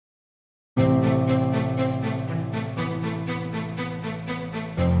Welcome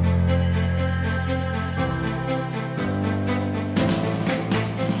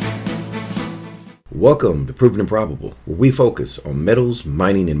to Proven and Probable, where we focus on metals,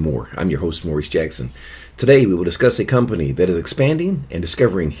 mining, and more. I'm your host, Maurice Jackson. Today, we will discuss a company that is expanding and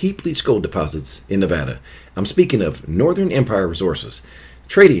discovering heap leach gold deposits in Nevada. I'm speaking of Northern Empire Resources,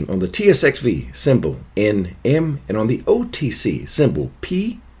 trading on the TSXV symbol NM and on the OTC symbol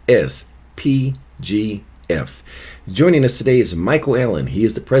PSPGF. Joining us today is Michael Allen. He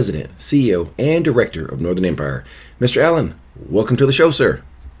is the president, CEO, and director of Northern Empire. Mr. Allen, welcome to the show, sir.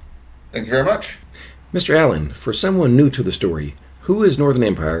 Thank you very much. Mr. Allen, for someone new to the story, who is Northern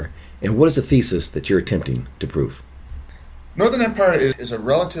Empire and what is the thesis that you're attempting to prove? Northern Empire is a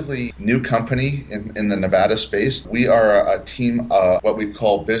relatively new company in the Nevada space. We are a team of what we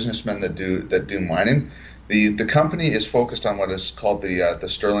call businessmen that do mining. The company is focused on what is called the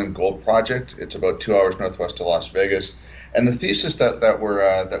Sterling Gold Project. It's about 2 hours northwest of Las Vegas, and the thesis that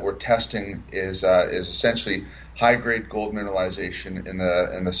we're testing is essentially high-grade gold mineralization in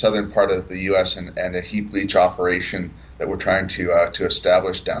the southern part of the U.S. and a heap leach operation that we're trying to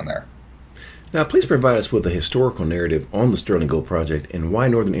establish down there. Now, please provide us with a historical narrative on the Sterling Gold Project and why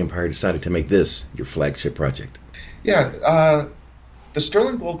Northern Empire decided to make this your flagship project. Yeah, the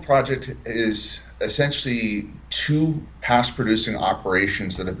Sterling Gold Project is essentially two past-producing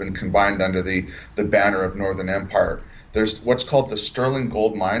operations that have been combined under the banner of Northern Empire. There's what's called the Sterling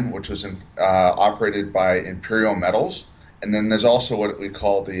Gold Mine, which was operated by Imperial Metals, and then there's also what we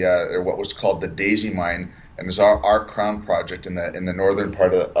call what was called the Daisy Mine, and is our crown project in the northern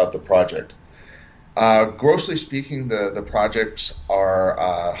part of the project. Grossly speaking, the projects are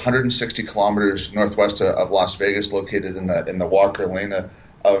 160 kilometers northwest of Las Vegas, located in the Walker Lane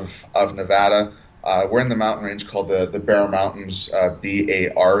of Nevada. We're in the mountain range called the Bear Mountains,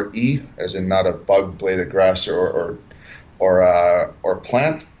 B-A-R-E, as in not a bug, blade of grass, or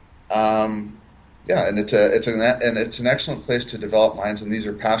plant. And it's an excellent place to develop mines, and these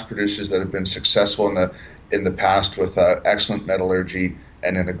are past producers that have been successful in the past with excellent metallurgy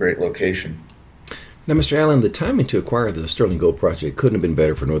and in a great location. Now, Mr. Allen, the timing to acquire the Sterling Gold Project couldn't have been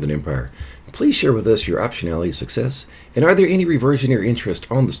better for Northern Empire. Please share with us your optionality success, and are there any reversionary interest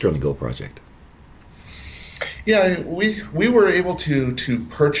on the Sterling Gold Project? Yeah, we were able to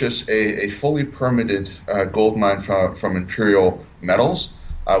purchase a fully permitted gold mine from Imperial Metals.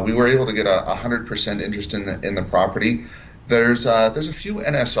 We were able to get 100% interest in the property. There's a few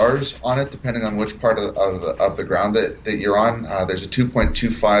NSRs on it, depending on which part of the ground that you're on. There's a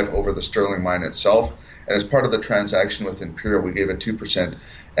 2.25 over the Sterling mine itself, and as part of the transaction with Imperial, we gave a 2%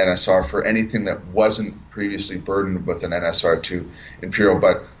 NSR for anything that wasn't previously burdened with an NSR to Imperial.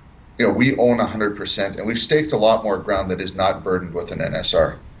 But we own 100%, and we've staked a lot more ground that is not burdened with an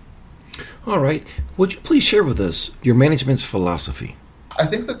NSR. All right. Would you please share with us your management's philosophy? I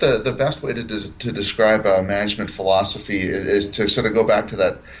think that the best way to describe management philosophy is to sort of go back to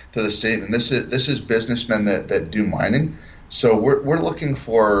the statement. This is businessmen that do mining. So we're looking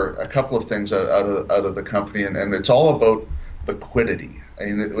for a couple of things out of the company, and it's all about liquidity. I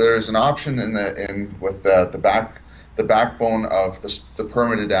mean, there's an option with the backbone of the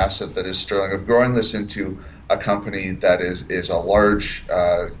permitted asset that is Sterling, of growing this into a company that is a large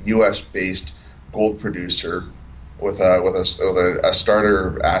U.S.-based gold producer with a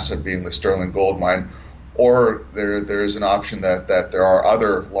starter asset being the Sterling Gold Mine, or there is an option that there are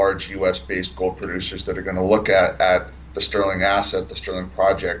other large U.S.-based gold producers that are going to look at the Sterling asset, the Sterling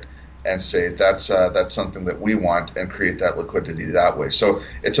project, and say that's something that we want, and create that liquidity that way. So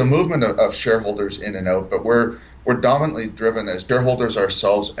it's a movement of shareholders in and out, but we're dominantly driven as shareholders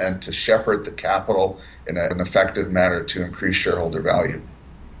ourselves and to shepherd the capital in an effective manner to increase shareholder value.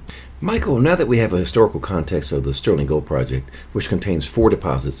 Michael, now that we have a historical context of the Sterling Gold Project, which contains 4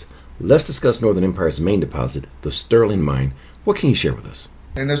 deposits, let's discuss Northern Empire's main deposit, the Sterling Mine. What can you share with us?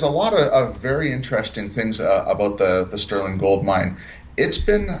 And there's a lot of very interesting things about the Sterling Gold Mine. It's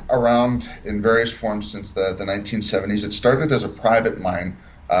been around in various forms since the 1970s. It started as a private mine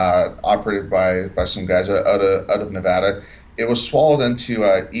operated by some guys out of Nevada. It was swallowed into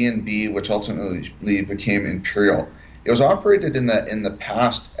E&B, which ultimately became Imperial. It was operated in the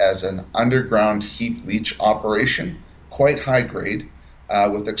past as an underground heap leach operation, quite high grade,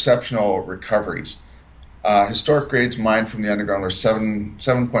 with exceptional recoveries. Historic grades mined from the underground were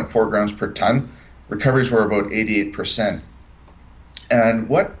 7.4 grams per ton. Recoveries were about 88%. And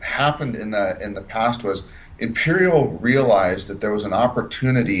what happened in the past was Imperial realized that there was an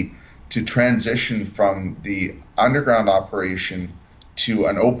opportunity to transition from the underground operation to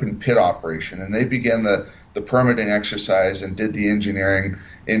an open pit operation, and they began the permitting exercise and did the engineering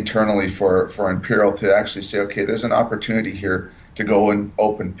internally for Imperial to actually say, okay, there's an opportunity here to go and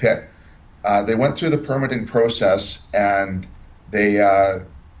open pit. They went through the permitting process, and they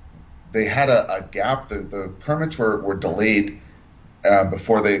had a gap. The permits were delayed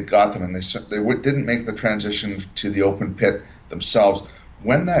before they got them, and they didn't make the transition to the open pit themselves.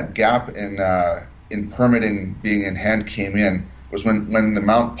 When that gap in permitting being in hand came in was when the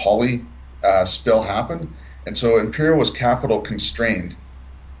Mount Poly spill happened, and so Imperial was capital constrained.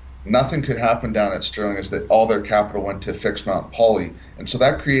 Nothing could happen down at Sterling, as that all their capital went to fix Mount Poly, and so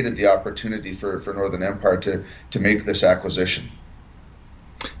that created the opportunity for Northern Empire to make this acquisition.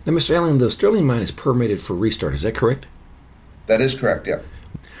 Now, Mr. Allen, the Sterling mine is permitted for restart. Is that correct? That is correct, yeah.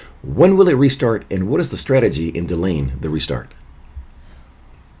 When will it restart, and what is the strategy in delaying the restart?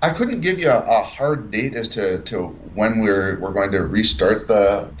 I couldn't give you a hard date as to when we're going to restart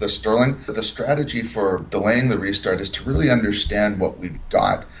the Sterling. The strategy for delaying the restart is to really understand what we've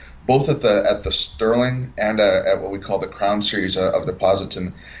got, both at the Sterling and at what we call the Crown series of deposits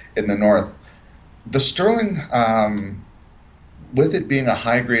in the north. The Sterling, with it being a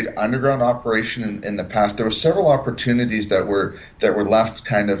high-grade underground operation in the past, there were several opportunities that were left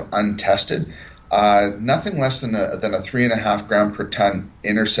kind of untested. Nothing less than a 3.5 gram per ton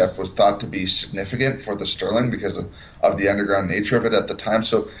intercept was thought to be significant for the Sterling because of the underground nature of it at the time.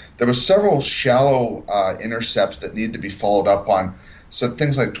 So there were several shallow intercepts that need to be followed up on. So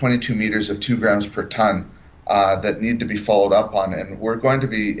things like 22 meters of 2 grams per ton that need to be followed up on. And we're going to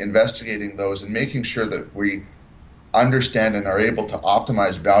be investigating those and making sure that we understand and are able to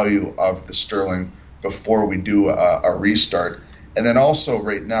optimize value of the Sterling before we do a restart. And then also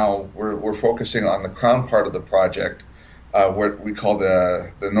right now we're focusing on the Crown part of the project, what we call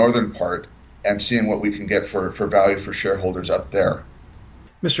the northern part, and seeing what we can get for value for shareholders up there.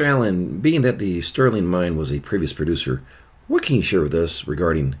 Mr. Allen, being that the Sterling mine was a previous producer, what can you share with us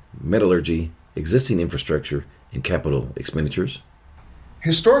regarding metallurgy, existing infrastructure, and capital expenditures?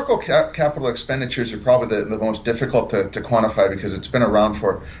 Historical capital expenditures are probably the most difficult to quantify because it's been around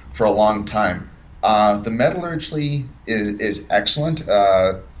for a long time. The metallurgy is excellent.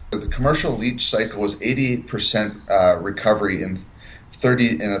 The commercial leach cycle was 88% recovery in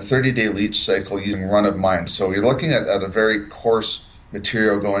a 30-day leach cycle using run of mine. So you're looking at a very coarse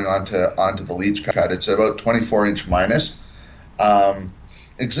material going onto the leach pad. It's about 24-inch minus.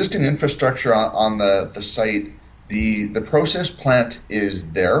 Existing infrastructure on the site. The process plant is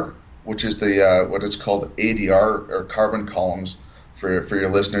there, which is the what it's called ADR, or carbon columns for your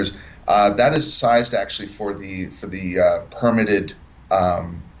listeners. That is sized actually for the permitted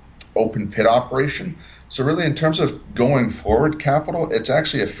open pit operation. So really, in terms of going forward capital, it's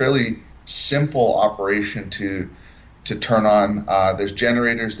actually a fairly simple operation to turn on. There's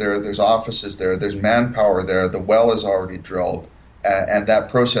generators there, there's offices there, there's manpower there. The well is already drilled, and that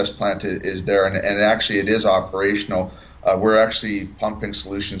process plant is there, and actually it is operational. We're actually pumping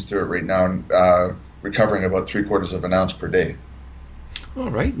solutions through it right now, and recovering about 3/4 of an ounce per day. All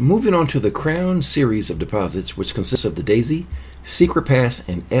right, moving on to the Crown series of deposits, which consists of the Daisy, Secret Pass,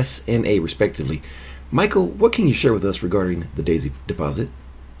 and SNA respectively. Michael, what can you share with us regarding the Daisy deposit?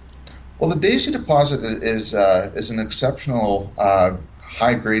 Well, the Daisy deposit is an exceptional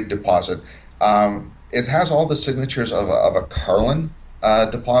high-grade deposit. It has all the signatures of a Carlin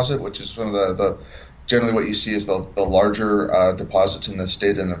deposit, which is one of the generally what you see is the larger deposits in the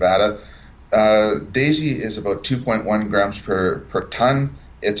state of Nevada. Daisy is about 2.1 grams per ton.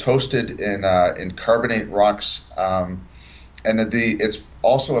 It's hosted in carbonate rocks, and it's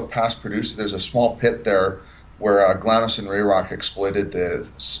also a past producer. There's a small pit there where Glamis and Ray Rock exploited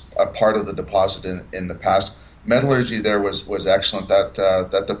a part of the deposit in the past. Metallurgy there was excellent.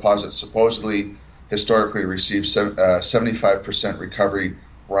 That deposit supposedly historically received 75% recovery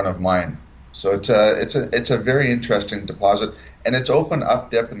run of mine. So it's a very interesting deposit, and it's open up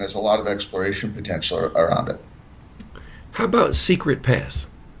dip, and there's a lot of exploration potential around it. How about Secret Pass?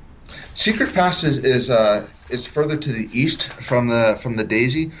 Secret Pass is further to the east from the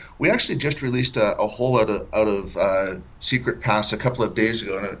Daisy. We actually just released a hole out of Secret Pass a couple of days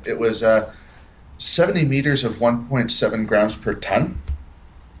ago, and it was 70 meters of 1.7 grams per ton.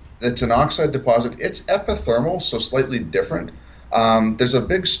 It's an oxide deposit. It's epithermal, so slightly different. There's a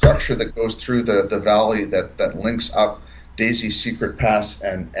big structure that goes through the valley that links up Daisy, Secret Pass,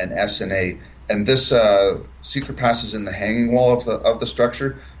 and SNA. And this Secret Pass is in the hanging wall of the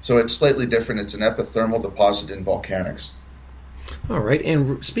structure, so it's slightly different. It's an epithermal deposit in volcanics. All right.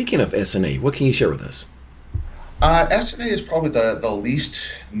 And speaking of SNA, what can you share with us? SNA is probably the least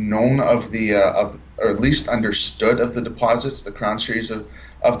known or least understood of the deposits, the Crown series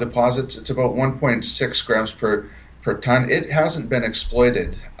of deposits. It's about 1.6 grams per per ton. It hasn't been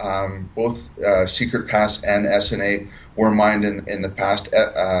exploited. Both Secret Pass and SNA were mined in the past.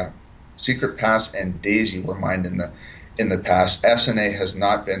 Secret Pass and Daisy were mined in the past. SNA has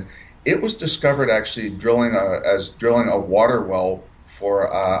not been. It was discovered actually drilling a water well for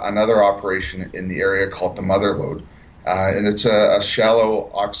another operation in the area called the Mother Lode, and it's a shallow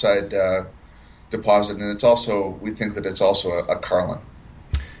oxide deposit, and we think that it's also a Carlin.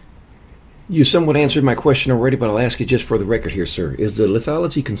 You somewhat answered my question already, but I'll ask you just for the record here, sir. Is the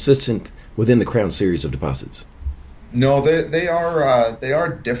lithology consistent within the Crown series of deposits? No, they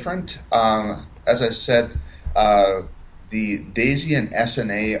are different. As I said, the Daisy and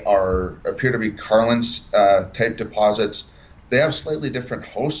SNA appear to be Carlin type deposits. They have slightly different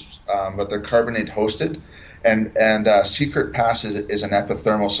hosts, but they're carbonate hosted, and Secret Pass is an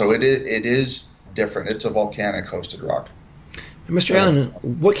epithermal, so it is different. It's a volcanic hosted rock. Mr. Allen,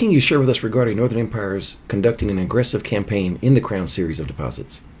 what can you share with us regarding Northern Empire's conducting an aggressive campaign in the Crown series of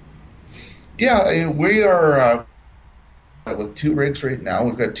deposits? Yeah, we are with 2 rigs right now.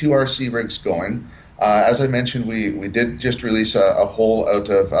 We've got 2 RC rigs going. As I mentioned, we did just release a hole out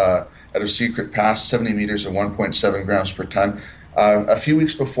of Secret Pass, 70 meters at 1.7 grams per ton. A few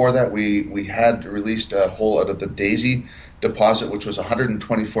weeks before that, we had released a hole out of the Daisy deposit, which was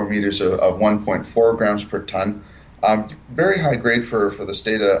 124 meters of 1.4 grams per ton. Very high grade for the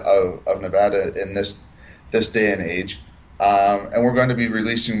state of Nevada in this day and age. And we're going to be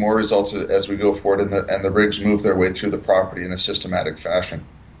releasing more results as we go forward, and the rigs move their way through the property in a systematic fashion.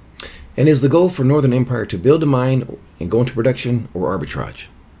 And is the goal for Northern Empire to build a mine and go into production, or arbitrage?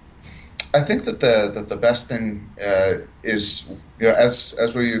 I think that the best thing is,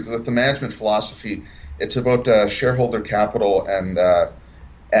 as we with the management philosophy, it's about shareholder capital and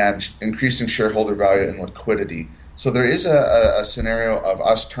increasing shareholder value and liquidity. So there is a scenario of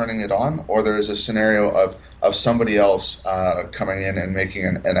us turning it on, or there is a scenario of somebody else coming in and making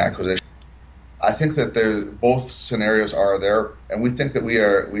an acquisition. I think that both scenarios are there, and we think that we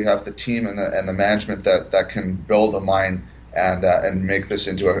have the team and the management that can build a mine and make this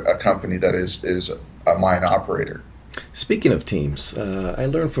into a company that is a mine operator. Speaking of teams, I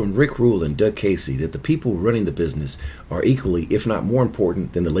learned from Rick Rule and Doug Casey that the people running the business are equally, if not more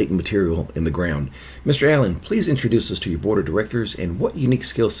important than the latent material in the ground. Mr. Allen, please introduce us to your board of directors, and what unique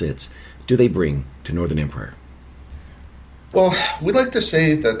skill sets do they bring to Northern Empire? Well, we like to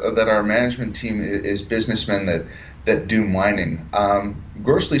say that our management team is businessmen that do mining.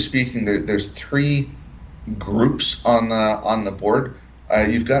 Grossly speaking, there's 3 groups on the board.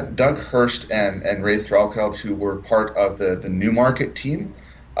 You've got Doug Hurst and Ray Threlkeld, who were part of the Newmarket team.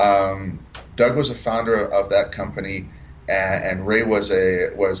 Doug was a founder of that company, and Ray was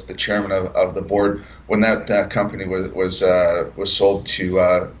the chairman of the board when that company was sold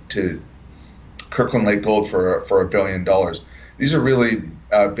to Kirkland Lake Gold for $1 billion. These are really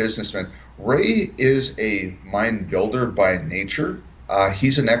businessmen. Ray is a mine builder by nature.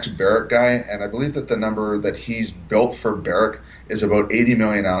 He's an ex-Barrick guy, and I believe that the number that he's built for Barrick is about 80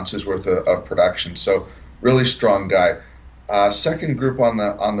 million ounces worth of production. So really strong guy. Second group on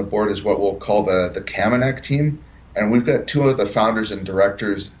the board is what we'll call the Kamenak team, and we've got 2 of the founders and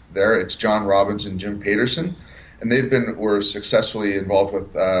directors there. It's John Robbins and Jim Paterson, and were successfully involved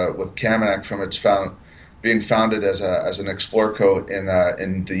with Kamenak from its being founded as an Explorco in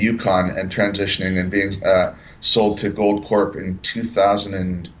the Yukon and transitioning and being sold to Gold Corp in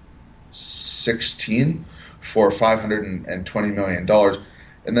 2016 for $520 million.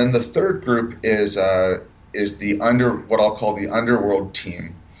 And then the third group is what I'll call the underworld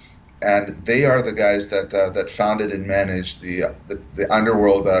team, and they are the guys that founded and managed the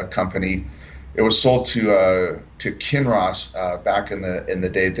underworld company. It was sold to Kinross back in the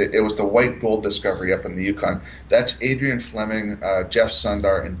day. It was the white gold discovery up in the Yukon. That's Adrian Fleming, Jeff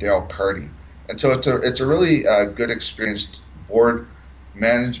Sundar, and Dale Carty. And so it's a really good, experienced board,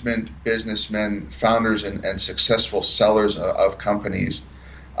 management, businessmen, founders, and successful sellers of companies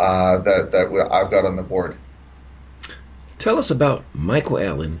that I've got on the board. Tell us about Michael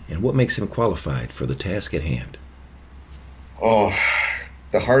Allen and what makes him qualified for the task at hand. Oh,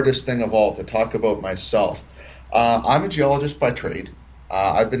 the hardest thing of all, to talk about myself. I'm a geologist by trade.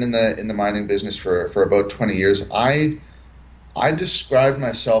 I've been in the mining business for about 20 years. I describe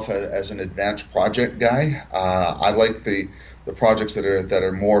myself as an advanced project guy. I like the projects that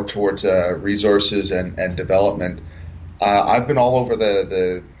are more towards resources and development. I've been all over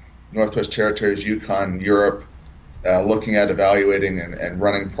the Northwest Territories, Yukon, Europe, looking at evaluating and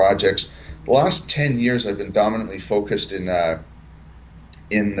running projects. The last 10 years, I've been dominantly focused in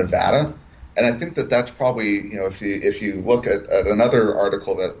Nevada, and I think that's probably, if you look at another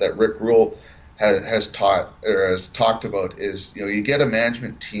article that Rick Rule has taught or has talked about is, you get a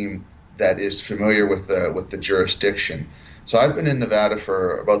management team that is familiar with the jurisdiction. So I've been in Nevada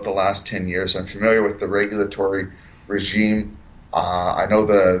for about the last 10 years. I'm familiar with the regulatory regime. I know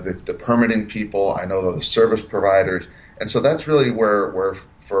the permitting people. I know the service providers, and so that's really where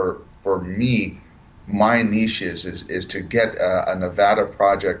for me, my niche is to get a Nevada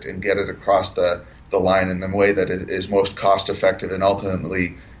project and get it across the line in the way that it is most cost effective and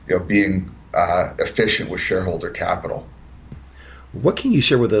ultimately being efficient with shareholder capital. What can you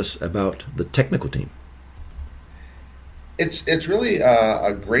share with us about the technical team? It's really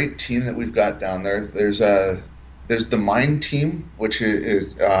a great team that we've got down there. There's the mine team, which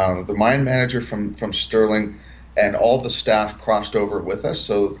is the mine manager from Sterling, and all the staff crossed over with us.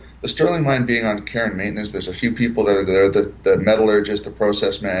 So the Sterling mine being on care and maintenance, there's a few people that are there, the metallurgist, the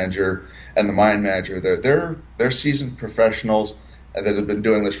process manager, and the mine manager. They're seasoned professionals that have been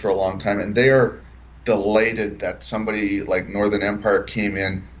doing this for a long time, and they are delighted that somebody like Northern Empire came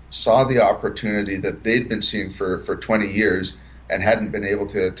in, saw the opportunity that they'd been seeing for 20 years and hadn't been able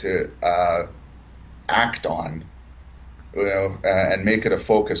to act on, and make it a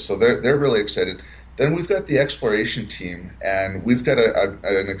focus. So they're really excited. Then we've got the exploration team, and we've got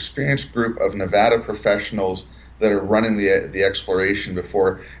an experienced group of Nevada professionals that are running the exploration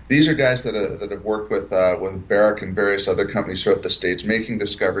before. These are guys that have worked with Barrick and various other companies throughout the states, making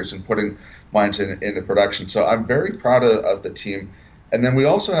discoveries and putting mines into production. So I'm very proud of the team. And then we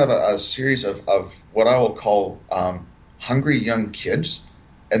also have a series of what I will call hungry young kids,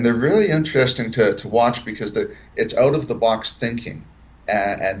 and they're really interesting to watch because it's out of the box thinking,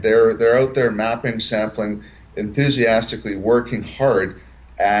 and they're out there mapping, sampling, enthusiastically working hard,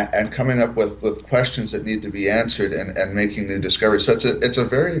 and coming up with questions that need to be answered and making new discoveries. So it's a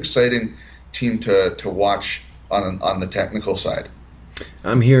very exciting team to watch on the technical side.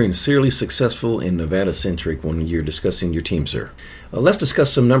 I'm hearing serially successful and Nevada-centric when you're discussing your team, sir. Let's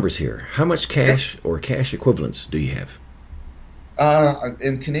discuss some numbers here. How much cash or cash equivalents do you have?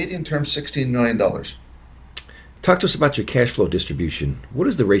 In Canadian terms, $16 million. Talk to us about your cash flow distribution. What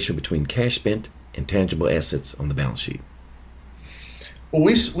is the ratio between cash spent and tangible assets on the balance sheet? Well,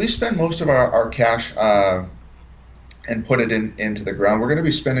 we spend most of our cash and put it into the ground. We're going to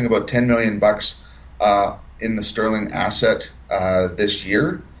be spending about $10 million in the Sterling asset this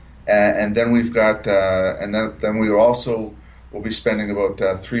year, and then we've got then we also will be spending about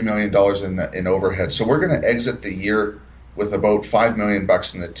 $3 million in overhead. So we're going to exit the year with about $5 million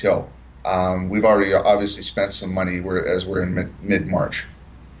in the till. We've already obviously spent some money as we're in mid-March.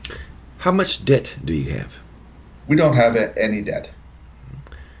 How much debt do you have? We don't have any debt.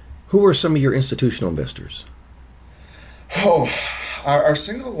 Who are some of your institutional investors? Oh, our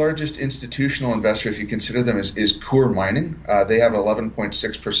single largest institutional investor, if you consider them, is Coeur Mining. They have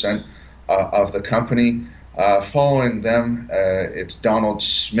 11.6% of the company. Following them, it's Donald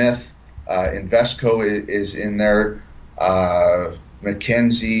Smith. Invesco is in there.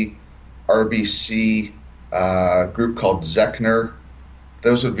 Mackenzie, RBC, a group called Zechner.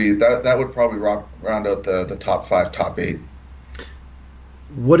 Those would be that would probably round out the top 5, top 8.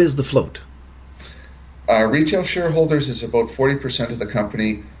 What is the float? Retail shareholders is about 40% of the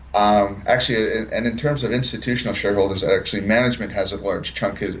company. Actually, and in terms of institutional shareholders, actually management has a large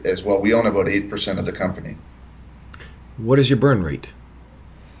chunk as well. We own about 8% of the company. What is your burn rate?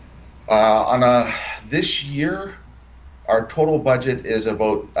 This year, our total budget is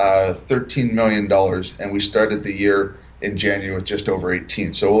about $13 million, and we started the year in January with just over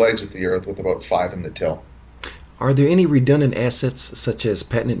 18. So we'll exit the year with about 5 in the till. Are there any redundant assets such as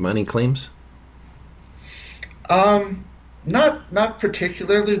patented mining claims? Not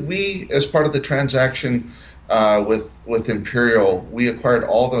particularly. We, as part of the transaction with Imperial, we acquired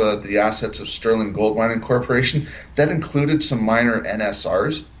all the assets of Sterling Gold Mining Corporation. That included some minor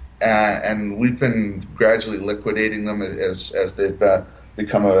NSRs, and we've been gradually liquidating them as they've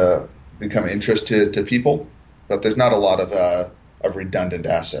become interest to people. But there's not a lot of redundant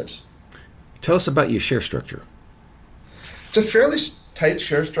assets. Tell us about your share structure. It's a fairly tight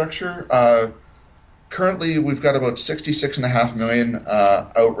share structure. Currently, we've got about 66.5 million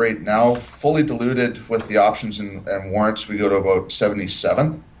out right now. Fully diluted with the options and warrants, we go to about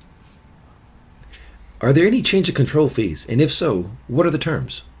 77. Are there any change of control fees? And if so, what are the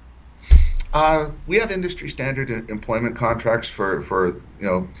terms? We have industry standard employment contracts for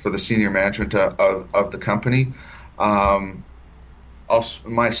the senior management of the company.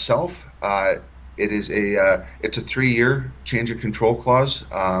 Myself, it's a 3-year change of control clause.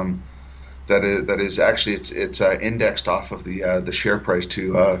 That is actually it's indexed off of the share price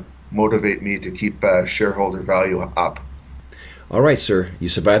to motivate me to keep shareholder value up. All right, sir, you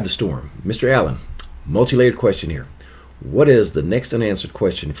survived the storm. Mr. Allen, multi-layered question here. What is the next unanswered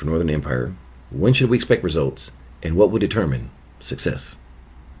question for Northern Empire? When should we expect results? And what will determine success?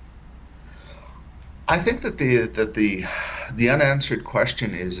 I think that the unanswered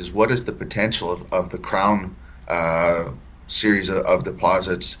question is what is the potential of the Crown series of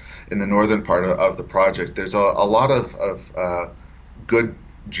deposits in the northern part of the project? There's a lot of good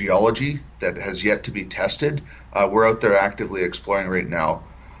geology that has yet to be tested. We're out there actively exploring right now.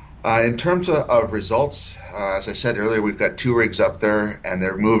 In terms of results, as I said earlier, we've got 2 rigs up there, and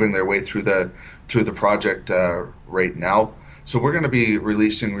they're moving their way through the project right now. So we're going to be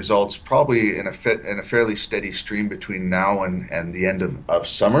releasing results probably in a fairly steady stream between now and the end of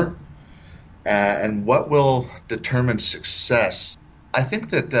summer. And what will determine success? I think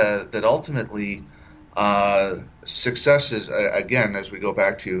that ultimately success is, again, as we go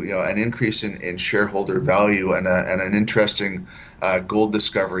back to an increase in shareholder value and an interesting gold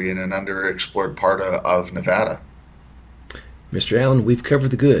discovery in an underexplored part of Nevada. Mr. Allen, we've covered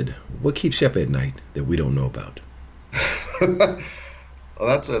the good. What keeps you up at night that we don't know about?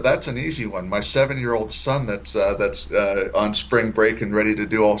 Well, that's an easy one. My 7-year-old son that's on spring break and ready to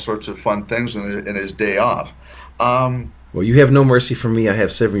do all sorts of fun things in his day off. Well, you have no mercy for me. I have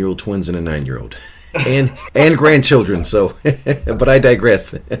 7-year-old twins and a 9-year-old, and grandchildren. So, but I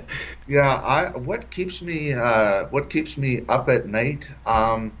digress. Yeah, what keeps me up at night?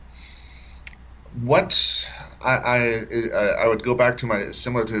 I would go back to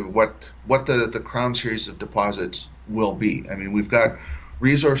similar to what the Crown series of deposits will be. I mean, we've got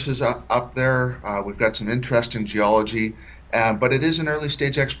resources up there. We've got some interesting geology, but it is an early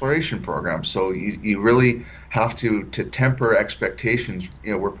stage exploration program. So you really have to temper expectations.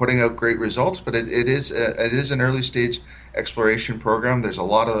 We're putting out great results, but it is an early stage exploration program. There's a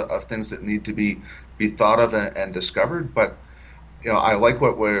lot of things that need to be thought of and discovered, but I like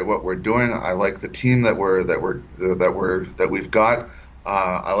what we're doing. I like the team that we've got.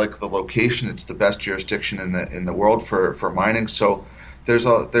 I like the location. It's the best jurisdiction in the world for mining. So there's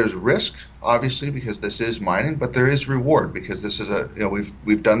risk, obviously, because this is mining, but there is reward because this is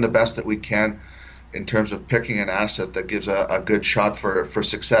we've done the best that we can in terms of picking an asset that gives a good shot for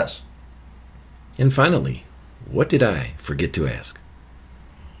success. And finally, what did I forget to ask?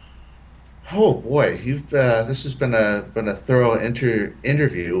 Oh boy, this has been a thorough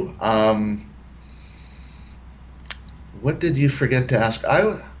interview. What did you forget to ask?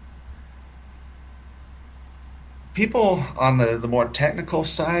 People on the more technical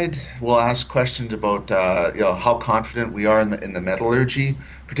side will ask questions about how confident we are in the metallurgy,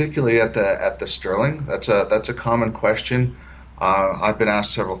 particularly at the Sterling. That's a common question. I've been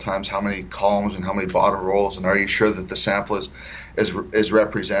asked several times how many columns and how many bottom rolls, and are you sure that the sample is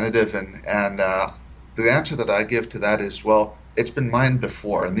representative? And the answer that I give to that is, well, it's been mined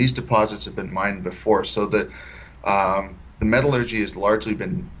before, and these deposits have been mined before. So the metallurgy has largely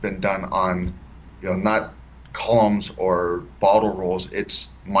been done on not columns or bottle rolls, it's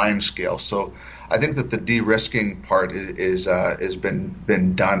mine scale. So I think that the de-risking part is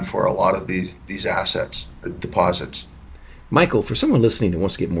been done for a lot of these deposits. Michael, for someone listening who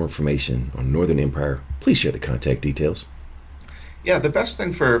wants to get more information on Northern Empire, please share the contact details. Yeah, the best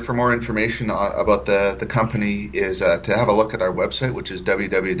thing for more information about the company is to have a look at our website, which is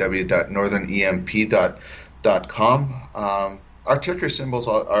www.northernemp.com. Our ticker symbols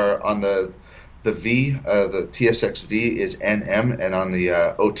are on the V, the TSXV is NM, and on the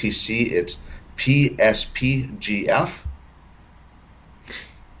OTC it's PSPGF.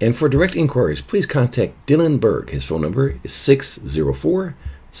 And for direct inquiries, please contact Dylan Berg. His phone number is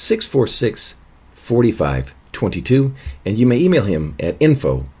 604-646-4522, and you may email him at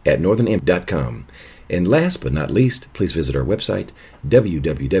info@northernemp.com. And last but not least, please visit our website,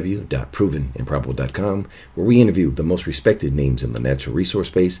 www.provenandprobable.com, where we interview the most respected names in the natural resource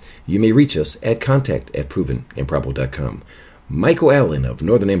space. You may reach us at contact@provenandprobable.com. Michael Allen of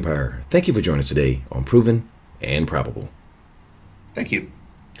Northern Empire, thank you for joining us today on Proven and Probable. Thank you.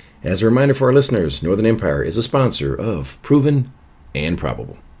 As a reminder for our listeners, Northern Empire is a sponsor of Proven and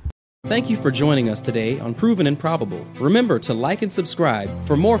Probable. Thank you for joining us today on Proven and Probable. Remember to like and subscribe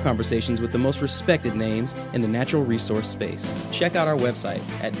for more conversations with the most respected names in the natural resource space. Check out our website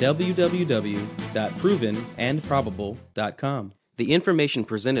at www.provenandprobable.com. The information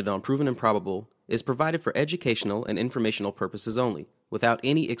presented on Proven and Probable is provided for educational and informational purposes only, without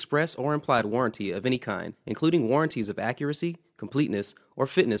any express or implied warranty of any kind, including warranties of accuracy, completeness, or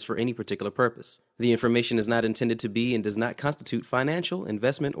fitness for any particular purpose. The information is not intended to be and does not constitute financial,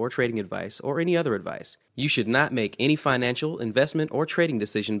 investment, or trading advice, or any other advice. You should not make any financial, investment, or trading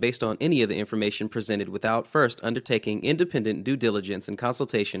decision based on any of the information presented without first undertaking independent due diligence and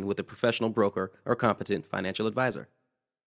consultation with a professional broker or competent financial advisor.